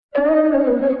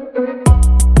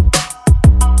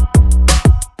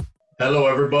Hello,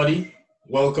 everybody.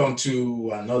 Welcome to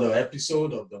another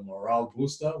episode of the Morale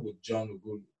Booster with John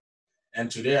Ughulu. And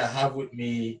today I have with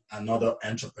me another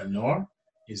entrepreneur.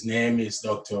 His name is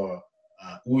Dr.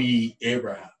 Ughulu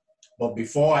Abraham. But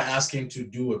before I ask him to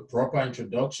do a proper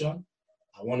introduction,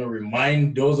 I want to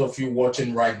remind those of you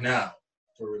watching right now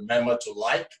to remember to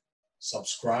like,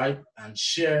 subscribe, and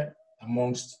share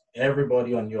amongst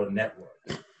everybody on your network.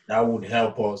 That would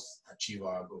help us achieve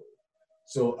our goal.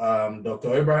 So,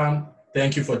 Dr. Abraham,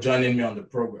 thank you for joining me on the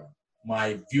program.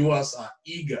 My viewers are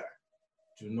eager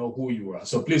to know who you are.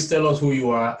 So please tell us who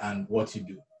you are and what you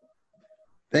do.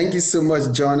 Thank you so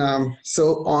much, John. I'm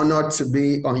so honored to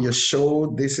be on your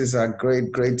show. This is a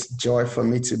great joy for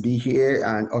me to be here,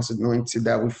 and also knowing too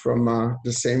that we're from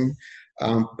the same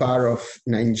part of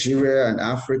Nigeria and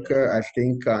Africa. I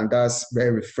think that's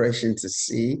very refreshing to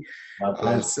see.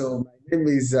 So my name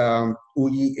is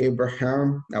Ughulu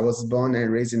Abraham. I was born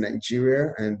and raised in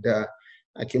Nigeria, and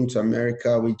I came to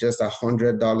America with just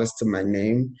 $100 to my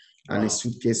name and a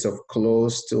suitcase of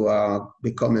clothes to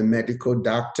become a medical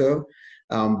doctor.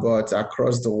 But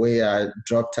across the way, I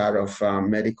dropped out of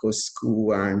medical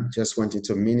school and just went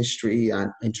into ministry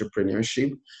and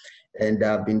entrepreneurship. And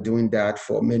I've been doing that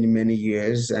for many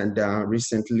years. And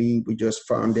recently, we just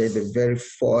founded the very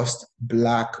first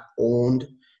Black-owned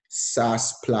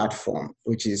SaaS platform,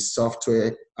 which is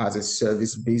software as a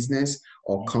service business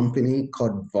or company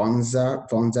called Vonza,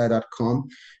 vonza.com,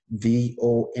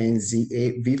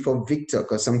 V-O-N-Z-A, V for Victor,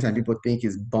 because sometimes people think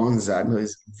it's Bonza. No,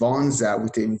 it's Vonza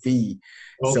with a V.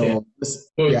 Okay.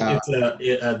 So yeah.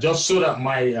 It's just so that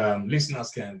my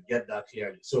listeners can get that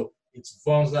clearly. So it's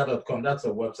vonza.com. That's a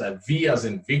website. V as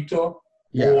in Victor,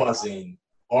 O as in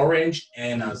Orange,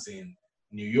 N as in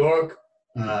New York,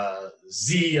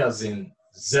 Z as in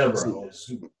Zebra or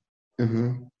Zoo.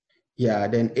 Yeah,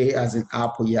 then A as in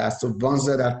Apple. Yeah, so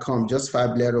Vonza.com, just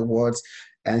 5-letter words.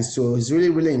 And so it's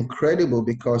really incredible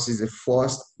because it's the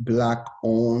first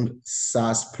Black-owned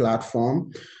SaaS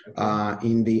platform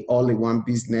in the all-in-one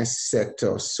business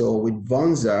sector. So with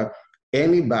Vonza,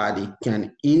 anybody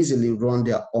can easily run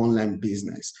their online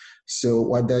business. So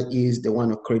what that is, they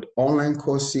want to create online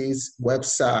courses,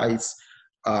 websites,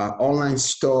 online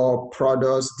store,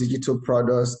 products, digital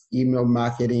products, email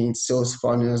marketing, sales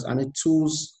funnels, and the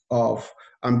tools of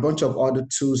a bunch of other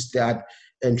tools that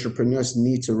entrepreneurs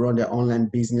need to run their online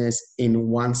business in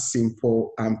one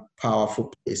simple and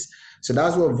powerful place. So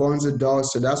that's what Vonza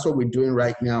does. So that's what we're doing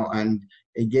right now. And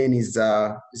again, it's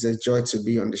a joy to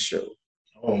be on the show.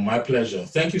 Oh, my pleasure.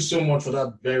 Thank you so much for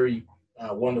that very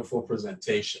wonderful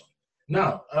presentation.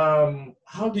 Now,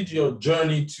 how did your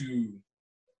journey to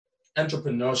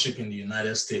entrepreneurship in the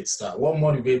United States start? What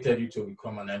motivated you to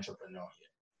become an entrepreneur here?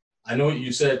 I know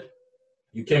you said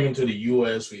you came into the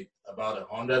US with about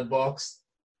 $100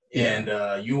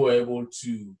 and you were able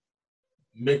to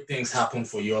make things happen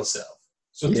for yourself.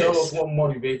 So tell us what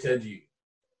motivated you.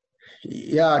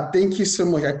 Yeah, thank you so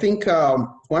much. I think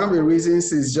one of the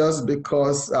reasons is just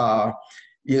because, I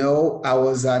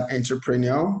was an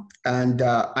entrepreneur, and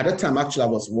at that time, actually, I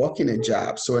was working a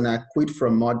job. So when I quit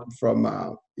from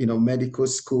medical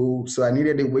school, so I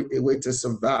needed a way to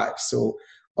survive. So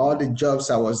all the jobs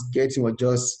I was getting were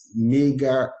just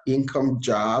meager income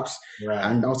jobs. Right.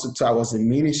 And also, I was in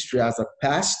ministry as a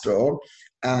pastor.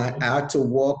 I had to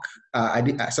work. I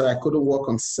couldn't work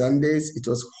on Sundays. It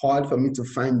was hard for me to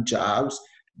find jobs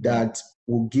that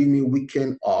would give me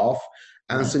weekend off.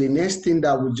 And so the next thing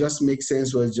that would just make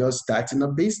sense was just starting a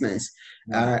business.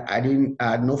 I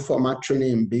had no formal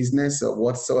training in business or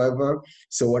whatsoever.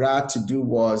 So what I had to do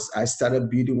was I started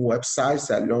building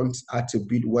websites. I learned how to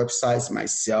build websites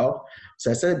myself.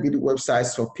 So I started building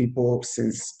websites for people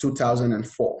since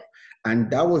 2004.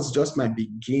 And that was just my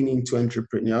beginning to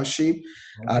entrepreneurship.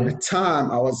 At the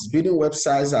time, I was building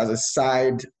websites as a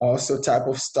side, also type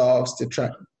of stuff to try,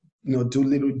 do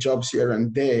little jobs here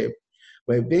and there.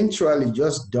 But eventually it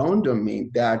just dawned on me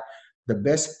that the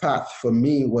best path for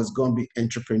me was going to be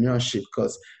entrepreneurship,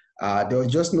 because there was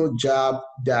just no job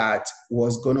that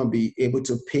was going to be able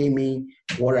to pay me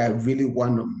what I really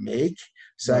want to make,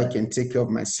 so I can take care of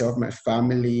myself, my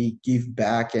family, give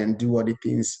back, and do all the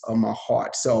things on my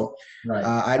heart. So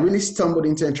I really stumbled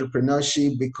into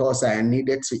entrepreneurship because I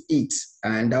needed to eat.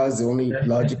 And that was the only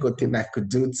logical thing I could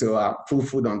do to put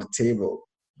food on the table.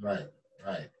 Right.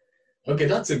 Okay,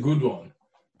 that's a good one.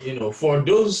 For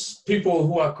those people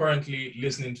who are currently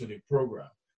listening to the program,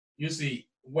 you see,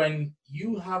 when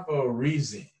you have a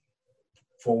reason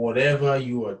for whatever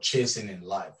you are chasing in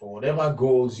life, for whatever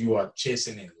goals you are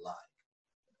chasing in life,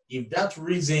 if that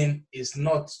reason is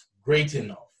not great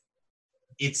enough,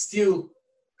 it still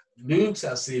looks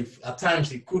as if at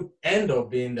times it could end up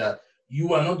being that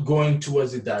you are not going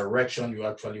towards the direction you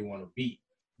actually want to be,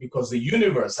 because the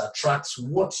universe attracts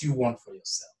what you want for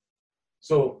yourself.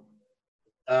 So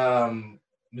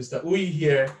Mr. Uyi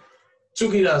here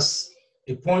took it as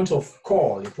a point of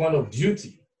call, a point of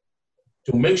duty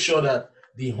to make sure that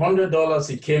the $100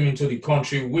 he came into the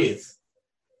country with,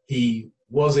 he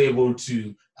was able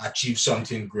to achieve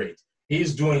something great.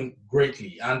 He's doing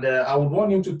greatly. And I would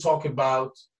want him to talk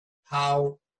about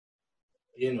how,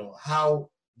 how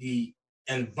the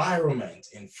environment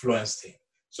influenced him.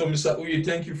 So, Mr. Uyi,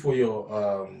 thank you for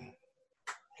your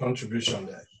contribution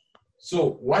there.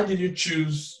 So, why did you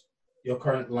choose your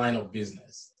current line of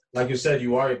business? Like you said,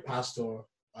 you are a pastor.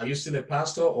 Are you still a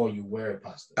pastor, or you were a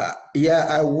pastor? Yeah,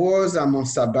 I was. I'm on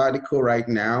sabbatical right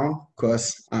now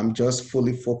because I'm just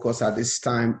fully focused at this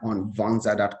time on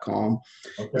Vonza.com.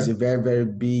 Okay. It's a very, very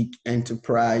big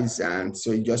enterprise, and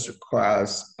so it just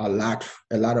requires a lot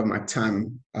of my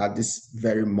time at this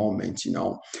very moment,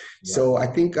 Yeah. So I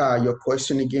think your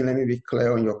question again, let me be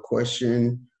clear on your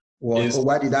question, was,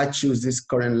 why did I choose this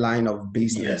current line of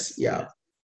business? Yes. Yeah.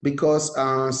 Because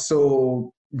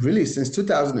so really since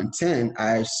 2010,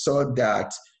 I saw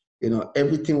that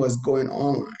everything was going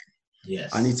online.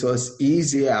 Yes. And it was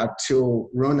easier to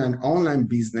run an online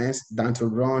business than to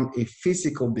run a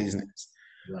physical business.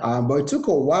 Right. But it took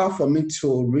a while for me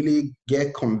to really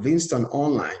get convinced on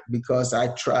online, because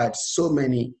I tried so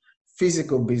many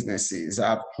physical businesses.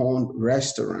 I've owned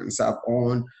restaurants, I've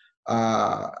owned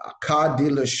a car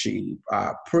dealership,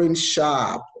 print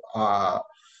shop,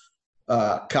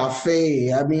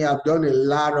 cafe. I mean, I've done a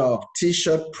lot of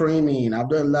t-shirt printing. I've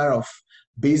done a lot of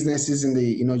businesses in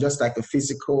the, just like a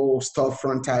physical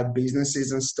storefront type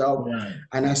businesses and stuff. Right.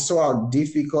 And I saw how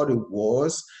difficult it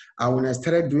was. And when I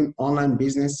started doing online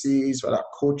businesses, or like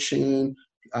coaching,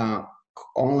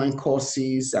 online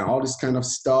courses and all this kind of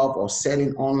stuff, or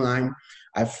selling online,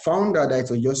 I found out that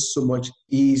it was just so much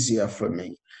easier for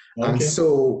me. Okay. And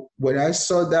so when I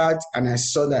saw that, and I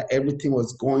saw that everything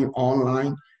was going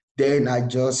online, then I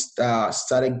just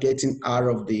started getting out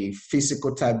of the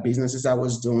physical type businesses I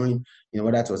was doing,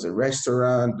 whether it was a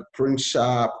restaurant, the print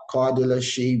shop, car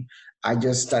dealership. I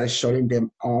just started shutting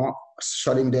them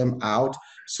out.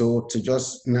 So to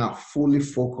just now fully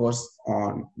focus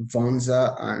on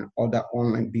Vonza and other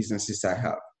online businesses I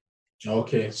have.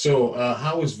 Okay. So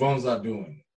how is Vonza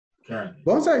doing currently?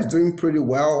 Vonza is doing pretty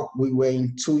well. We were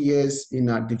in 2 years in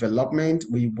our development.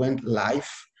 We went live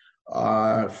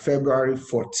February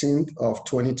 14th of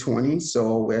 2020.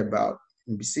 So we're about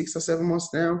maybe 6 or 7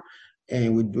 months now,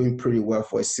 and we're doing pretty well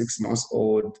for a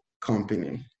 6-month-old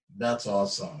company. That's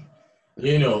awesome.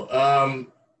 To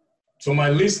my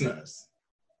listeners,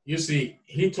 you see,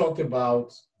 he talked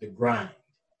about the grind.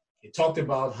 He talked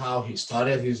about how he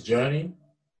started his journey,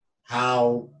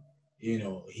 how,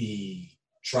 he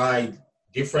tried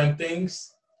different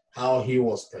things, how he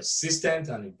was persistent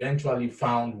and eventually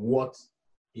found what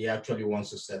he actually wants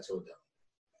to settle down.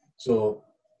 So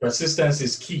persistence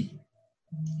is key.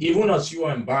 Even as you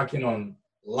are embarking on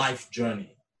life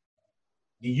journey,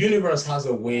 the universe has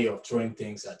a way of throwing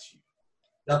things at you.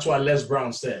 That's why Les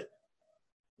Brown said,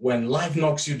 when life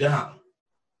knocks you down,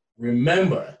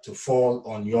 remember to fall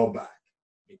on your back,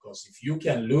 because if you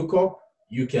can look up,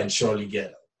 you can surely get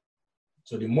up.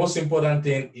 So the most important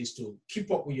thing is to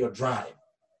keep up with your drive,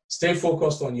 stay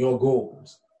focused on your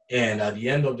goals, and at the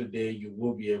end of the day, you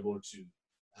will be able to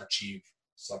achieve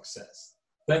success.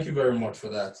 Thank you very much for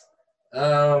that.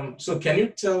 So can you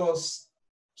tell us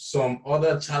some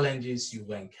other challenges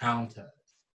you've encountered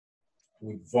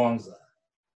with Vonza?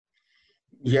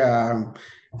 Yeah,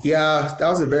 that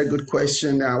was a very good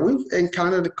question. We've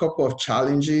encountered a couple of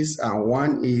challenges.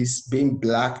 One is being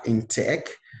Black in tech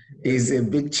is a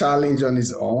big challenge on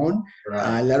its own.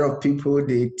 Right. A lot of people,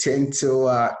 they tend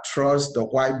to trust the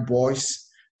white boys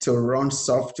to run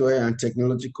software and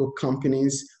technological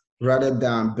companies rather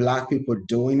than Black people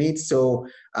doing it. So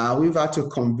we've had to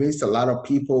convince a lot of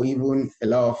people, even a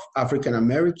lot of African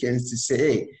Americans, to say,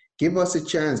 hey, give us a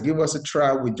chance, give us a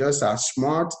try. We just are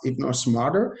smart, if not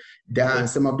smarter, than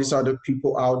some of these other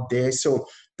people out there. So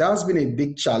that's been a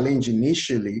big challenge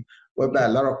initially, whereby a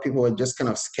lot of people are just kind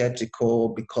of skeptical,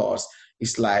 because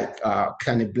it's like,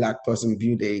 can a Black person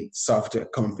build a software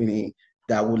company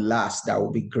that will last, that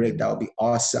will be great, that will be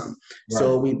awesome? Right.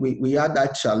 So we had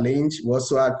that challenge. We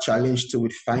also had challenge too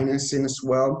with financing as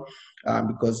well,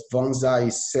 because Vonza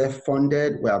is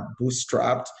self-funded, we are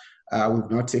bootstrapped.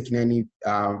 We've not taken any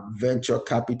venture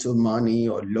capital money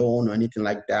or loan or anything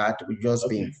like that. We've just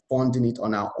been funding it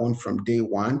on our own from day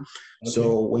one.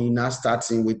 So when you're not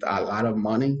starting with a lot of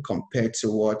money compared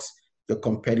to what your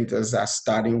competitors are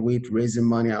starting with, raising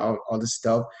money and all the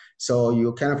stuff. So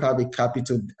you kind of have a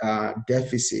capital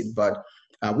deficit, but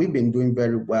we've been doing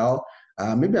very well.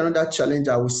 Maybe another challenge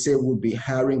I would say would be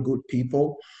hiring good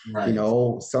people. You Right.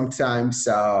 know, sometimes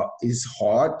it's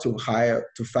hard to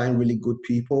find really good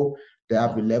people. They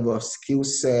have the level of skill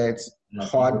sets,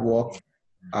 hard work,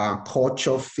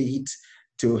 culture fit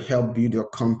to help build your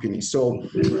company. So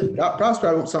that's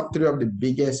probably three of the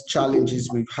biggest challenges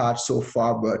we've had so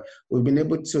far, but we've been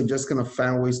able to just kind of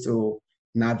find ways to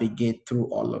navigate through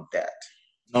all of that.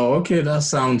 Oh, okay, that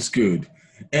sounds good.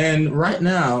 And right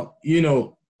now,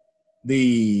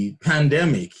 the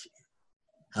pandemic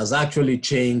has actually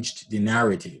changed the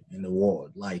narrative in the world.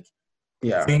 Like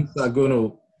Yeah, things are going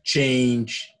to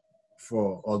change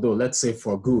although let's say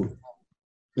for good.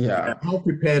 And yeah, how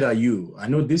prepared are you? I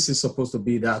know this is supposed to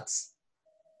be that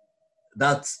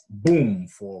boom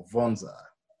for Vonza.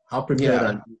 How prepared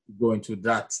are yeah. you to go into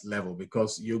that level?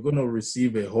 Because you're going to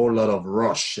receive a whole lot of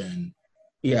rush and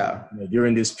Yeah,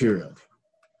 during this period.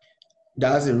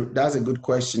 that's a good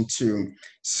question too.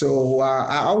 So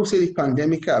I would say the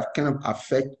pandemic have kind of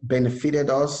benefited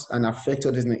us and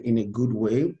affected us in a good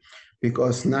way,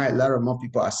 because now a lot of more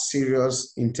people are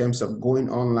serious in terms of going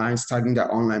online, starting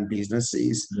their online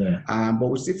businesses. Yeah. But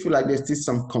we still feel like there's still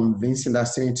some convincing that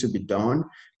still need to be done,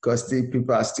 because still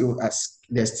people are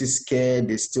they're still scared,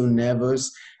 they're still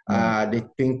nervous. Yeah. They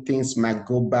think things might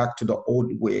go back to the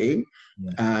old way.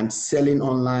 Yeah. And selling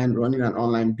online, running an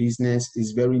online business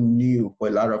is very new for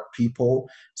a lot of people.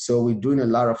 So we're doing a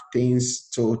lot of things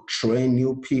to train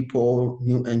new people,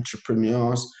 new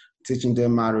entrepreneurs, teaching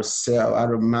them how to sell, how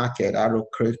to market, how to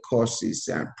create courses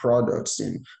and products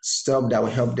and stuff that will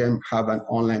help them have an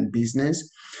online business.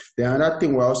 The other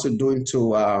thing we're also doing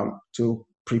to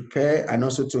prepare and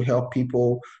also to help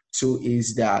people too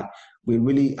is that we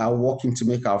really are working to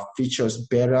make our features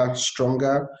better,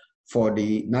 stronger, for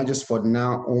the not just for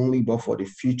now only, but for the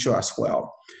future as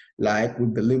well. Like we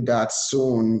believe that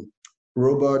soon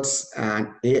robots and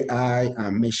AI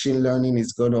and machine learning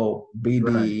is going to be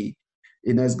Right.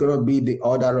 it's going to be the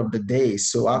order of the day.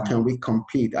 So how Right. can we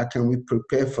compete? How can we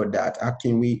prepare for that? How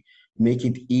can we make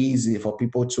it easy for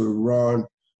people to run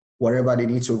whatever they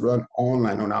need to run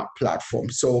online on our platform?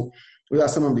 So those are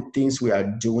some of the things we are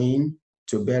doing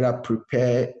to better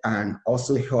prepare and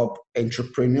also help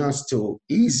entrepreneurs to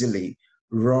easily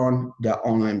run their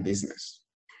online business.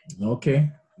 Okay.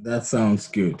 That sounds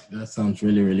good. That sounds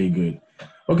really, really good.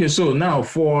 Okay. So now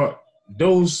for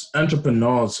those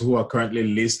entrepreneurs who are currently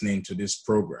listening to this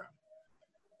program,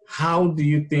 how do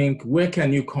you think, where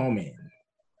can you come in?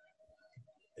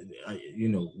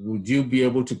 Would you be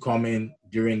able to come in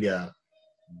during their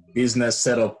business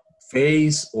setup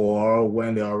phase or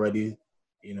when they're already,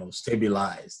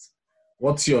 stabilized?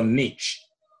 What's your niche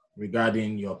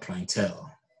regarding your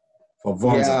clientele for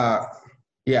Vonza? Yeah,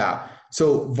 yeah.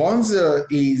 So Vonza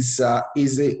is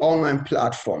an online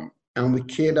platform, and we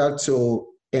cater to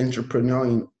entrepreneur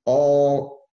in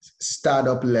all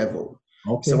startup level.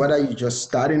 So Okay. whether you're just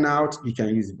starting out, you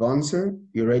can use Vonza.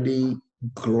 You're already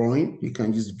growing, you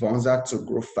can use Vonza to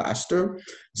grow faster.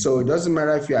 So it doesn't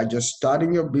matter if you are just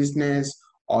starting your business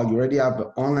or you already have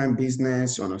an online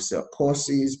business, you want to sell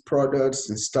courses, products,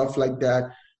 and stuff like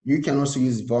that. You can also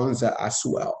use Vonza as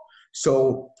well.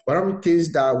 So one of the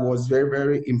things that was very,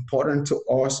 very important to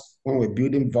us when we're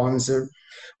building Vonza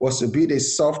was to build a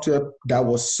software that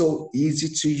was so easy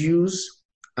to use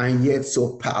and yet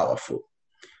so powerful.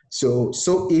 So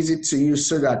easy to use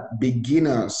so that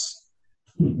beginners,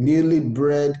 newly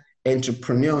bred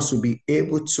entrepreneurs will be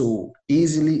able to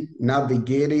easily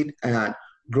navigate it and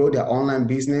grow their online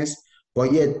business,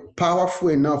 but yet powerful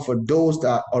enough for those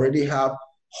that already have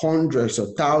hundreds or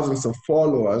thousands of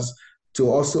followers to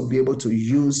also be able to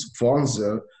use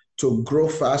Vonza to grow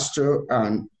faster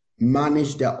and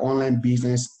manage their online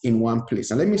business in one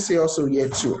place. And let me say also here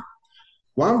too,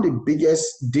 one of the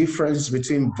biggest difference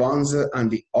between Vonza and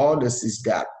the others is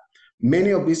that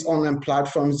many of these online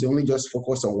platforms, they only just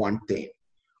focus on one thing,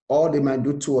 or they might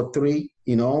do two or three,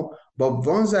 but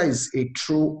Vonza is a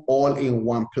true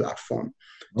all-in-one platform.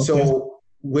 Okay.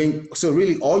 So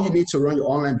really all you need to run your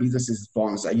online business is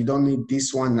Vonza. You don't need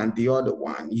this one and the other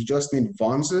one. You just need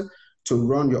Vonza to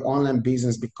run your online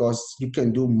business because you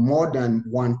can do more than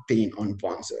one thing on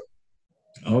Vonza.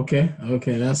 Okay.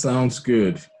 Okay. That sounds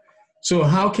good. So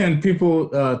how can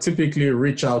people typically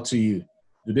reach out to you?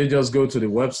 Do they just go to the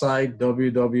website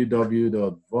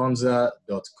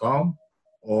www.vonza.com,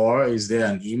 or is there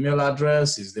an email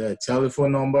address? Is there a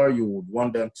telephone number you would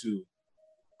want them to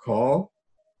call?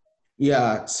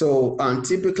 Yeah, so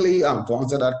typically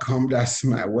Vonza.com, that's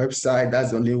my website.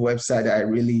 That's the only website I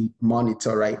really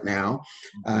monitor right now.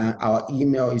 Our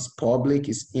email is public,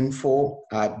 it's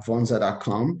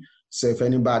info@vonza.com. So if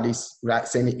anybody's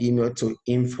send an email to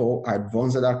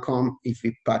info@vonza.com, if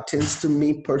it pertains to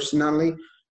me personally,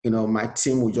 my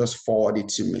team will just forward it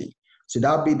to me. So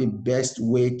that'll be the best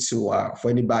way to for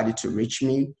anybody to reach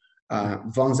me.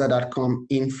 Vonza.com,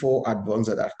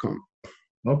 info@vonza.com.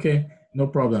 Okay, no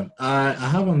problem. I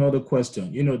have another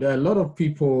question. There are a lot of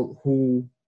people who,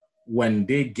 when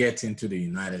they get into the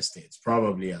United States,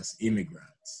 probably as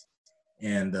immigrants,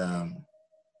 and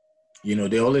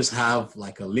they always have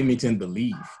like a limiting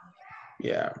belief.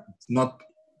 Yeah. It's not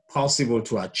possible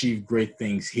to achieve great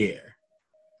things here.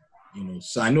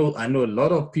 So I know a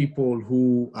lot of people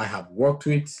who I have worked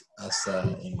with as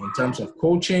in terms of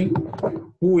coaching,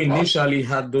 who initially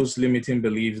had those limiting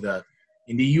beliefs that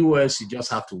in the US you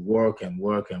just have to work and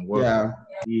work and work Yeah.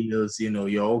 bills.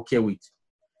 You're okay with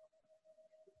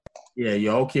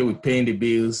paying the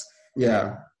bills.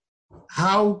 Yeah.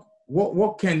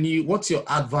 What's your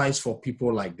advice for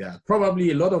people like that?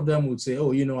 Probably a lot of them would say,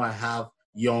 oh, I have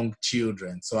young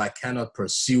children, so I cannot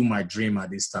pursue my dream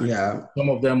at this time. Yeah. Some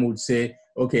of them would say,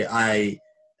 okay, I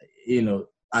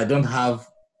don't have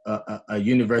a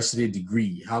university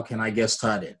degree. How can I get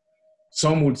started?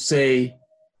 Some would say,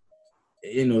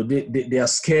 they are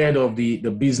scared of the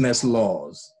business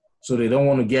laws, so they don't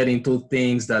want to get into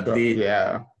things that they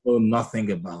Yeah. know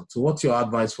nothing about. So what's your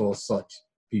advice for such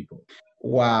people?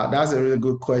 Wow, that's a really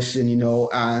good question,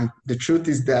 and the truth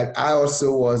is that I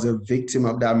also was a victim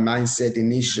of that mindset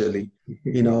initially,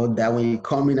 that when you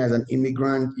come in as an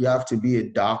immigrant, you have to be a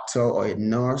doctor or a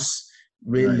nurse,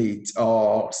 Right. really,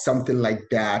 or something like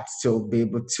that to be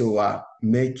able to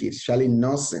make it, especially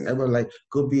nursing. Everyone like,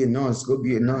 go be a nurse, go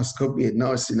be a nurse, go be a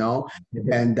nurse. And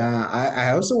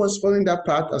I also was following that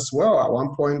path as well. At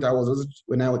one point,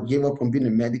 when I gave up on being a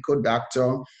medical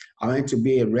doctor, I went to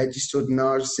be a registered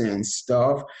nurse and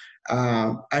stuff.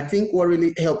 I think what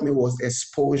really helped me was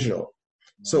exposure.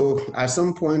 So at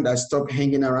some point, I stopped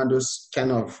hanging around those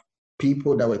kind of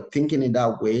people that were thinking in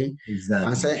that way. And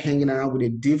Exactly. started hanging around with a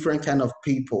different kind of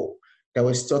people that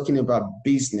was talking about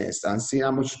business and seeing how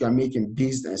much you can make in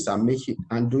business and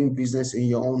doing business in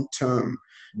your own term,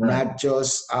 Right. not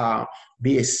just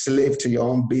be a slave to your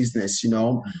own business.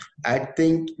 I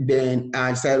think then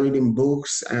I started reading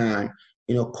books and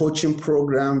coaching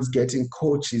programs, getting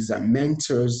coaches and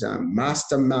mentors and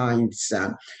masterminds.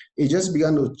 And it just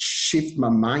began to shift my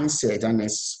mindset and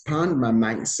expand my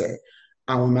mindset.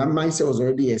 And when my mindset was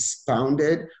already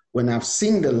expounded, when I've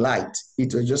seen the light,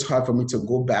 it was just hard for me to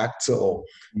go back to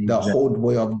the Exactly. old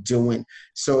way of doing.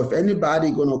 So if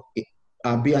anybody going to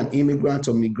be an immigrant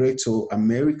or migrate to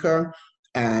America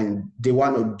and they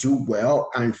want to do well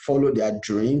and follow their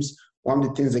dreams, one of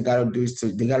the things they got to do is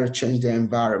they got to change their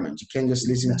environment. You can't just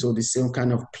listen to the same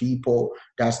kind of people.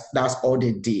 That's all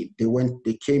they did. They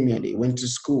came here, they went to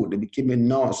school, they became a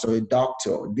nurse or a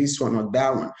doctor, or this one or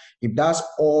that one. If that's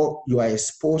all you are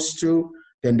exposed to,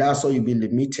 then that's all you'll be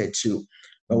limited to.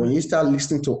 But when you start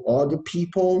listening to other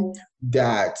people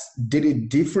that did it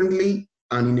differently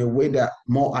and in a way that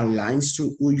more aligns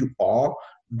to who you are,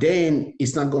 then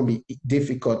it's not going to be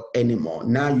difficult anymore.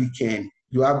 Now you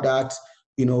have that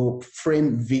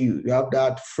frame view, you have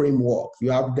that framework, you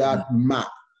have that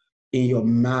map in your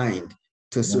mind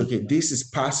to say, okay, this is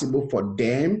possible for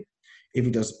them. If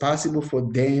it was possible for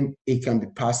them, it can be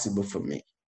possible for me.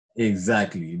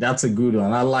 Exactly. That's a good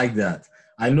one. I like that.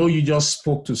 I know you just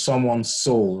spoke to someone's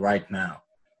soul right now.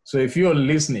 So if you're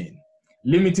listening,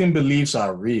 limiting beliefs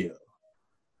are real.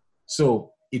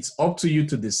 So it's up to you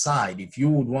to decide if you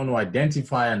would want to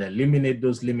identify and eliminate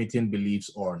those limiting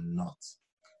beliefs or not.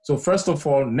 So first of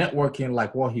all, networking,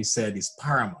 like what he said, is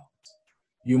paramount.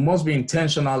 You must be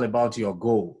intentional about your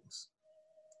goals.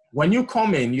 When you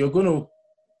come in, you're going to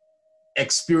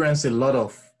experience a lot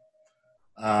of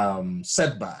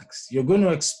setbacks. You're going to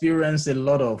experience a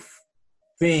lot of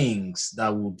things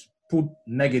that would put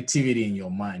negativity in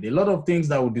your mind, a lot of things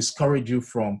that would discourage you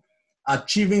from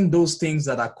achieving those things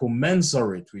that are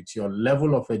commensurate with your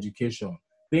level of education,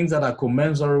 things that are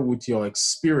commensurate with your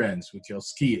experience, with your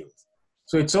skills.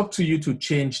 So it's up to you to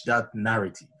change that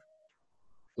narrative.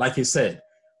 Like I said,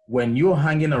 when you're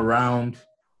hanging around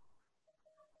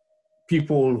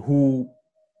people who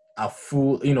are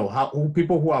full,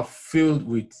 people who are filled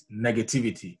with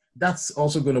negativity, that's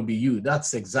also going to be you.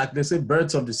 That's exactly, they say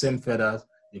birds of the same feathers,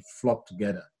 they flock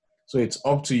together. So it's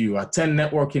up to you. Attend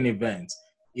networking events.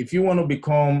 If you want to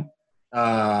become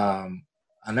an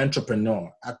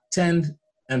entrepreneur, attend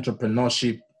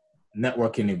entrepreneurship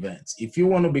networking events. If you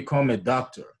want to become a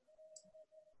doctor,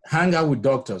 hang out with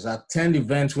doctors, attend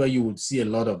events where you would see a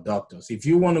lot of doctors. If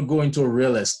you want to go into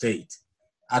real estate,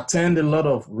 attend a lot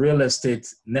of real estate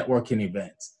networking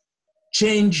events.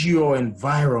 Change your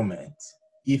environment.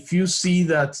 If you see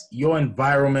that your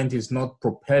environment is not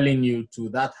propelling you to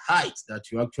that height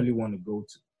that you actually want to go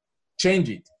to, change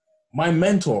it. My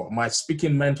mentor, my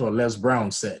speaking mentor, Les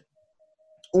Brown, said,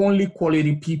 only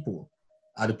quality people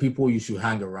are the people you should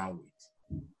hang around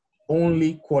with.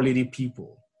 Only quality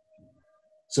people.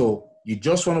 So you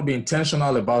just want to be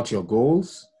intentional about your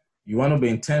goals. You want to be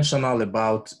intentional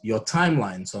about your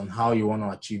timelines on how you want to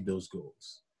achieve those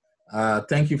goals.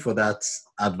 Thank you for that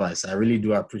advice. I really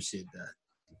do appreciate that.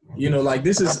 You know, like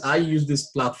I use this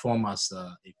platform as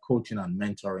a coaching and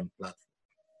mentoring platform.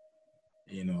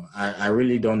 You know, I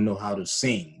really don't know how to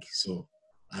sing. So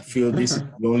I feel this is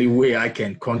the only way I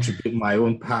can contribute my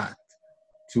own part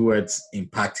towards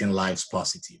impacting lives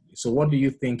positively. So what do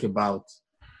you think about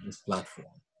this platform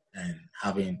and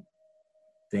having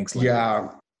things like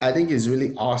that? I think it's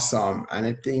really awesome. And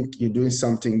I think you're doing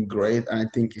something great. And I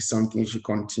think it's something you should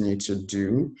continue to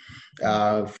do.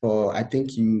 I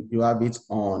think you have it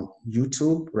on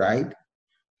YouTube, right?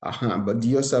 But do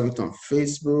you also have it on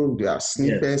Facebook? Do you have Yes.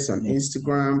 snippets on Yes.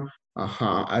 Instagram?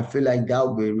 I feel like that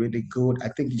would be really good. I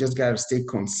think you just got to stay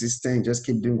consistent, just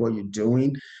keep doing what you're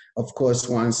doing. Of course,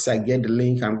 once I get the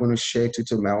link, I'm going to share it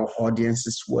to my audience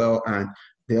as well. And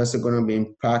they're also going to be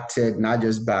impacted, not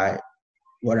just by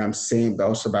what I'm saying, but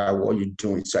also by what you're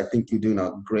doing. So I think you're doing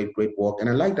a great, great work. And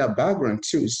I like that background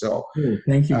too. So Oh,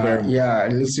 thank you very much. yeah,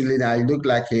 literally, I look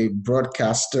like a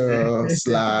broadcaster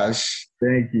slash,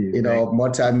 Thank you.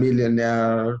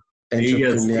 multi-millionaire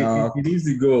Yes, entrepreneur. it is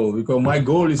the goal, because my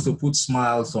goal is to put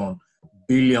smiles on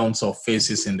billions of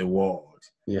faces in the world.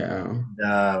 Yeah.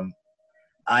 And,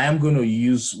 I am going to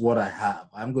use what I have.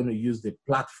 I'm going to use the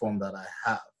platform that I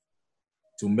have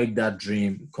to make that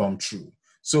dream come true.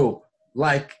 So,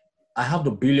 like, I have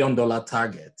the $1 billion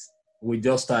target. We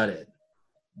just started,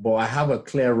 but I have a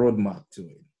clear roadmap to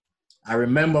it. I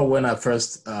remember when I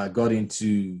first got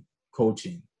into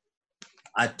coaching,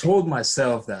 I told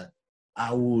myself that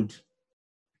I would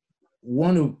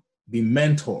want to be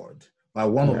mentored by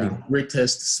one of the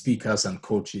greatest speakers and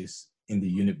coaches in the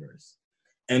universe.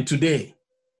 And today,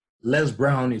 Les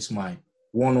Brown is my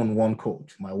one-on-one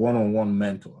coach, my one-on-one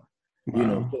mentor. Wow. You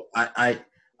know, so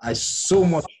I so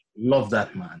much love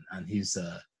that man and his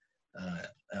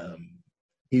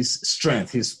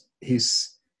strength,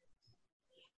 his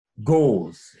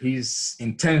goals, his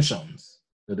intentions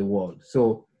to the world.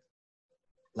 So,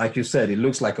 like you said, it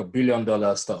looks like $1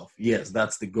 billion stuff. Yes,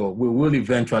 that's the goal. We will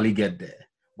eventually get there,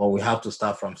 but we have to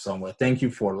start from somewhere. Thank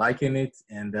you for liking it.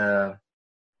 And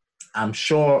I'm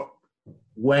sure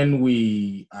when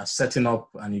we are setting up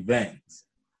an event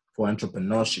for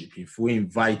entrepreneurship, if we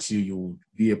invite you, you will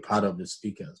be a part of the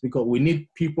speakers, because we need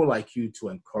people like you to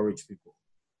encourage people,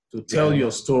 to tell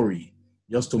your story,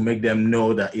 just to make them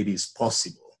know that it is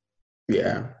possible.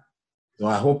 Yeah. So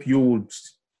I hope you would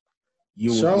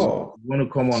want to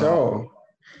come on.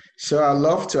 Sure, I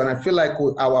love to. And I feel like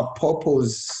our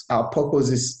purpose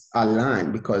is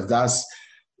aligned, because that's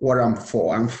what I'm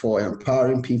for. I'm for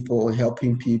empowering people,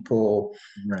 helping people,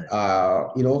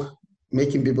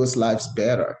 making people's lives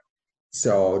better.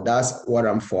 So that's what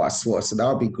I'm for as well. So that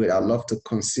would be great. I'd love to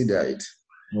consider it.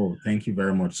 Oh, thank you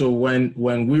very much. So when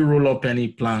we roll up any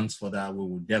plans for that, we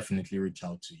will definitely reach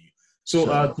out to you. So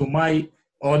to my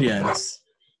audience,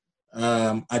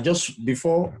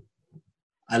 before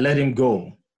I let him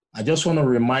go, I just want to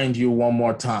remind you one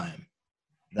more time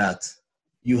that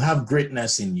you have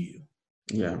greatness in you.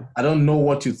 Yeah. I don't know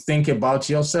what you think about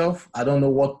yourself. I don't know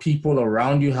what people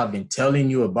around you have been telling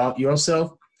you about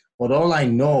yourself, but all I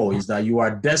know is that you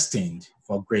are destined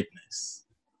for greatness.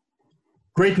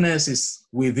 Greatness is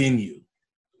within you.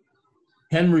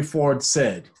 Henry Ford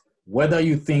said, whether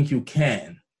you think you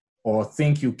can or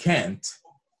think you can't,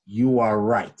 you are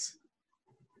right.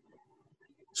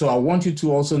 So I want you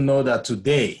to also know that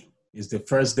today is the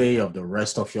first day of the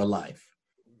rest of your life.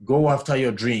 Go after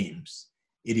your dreams.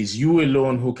 It is you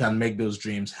alone who can make those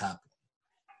dreams happen.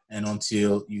 And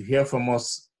until you hear from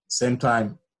us same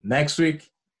time next week,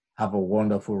 have a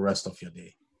wonderful rest of your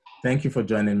day. Thank you for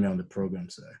joining me on the program,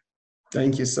 sir.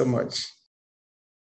 Thank you so much.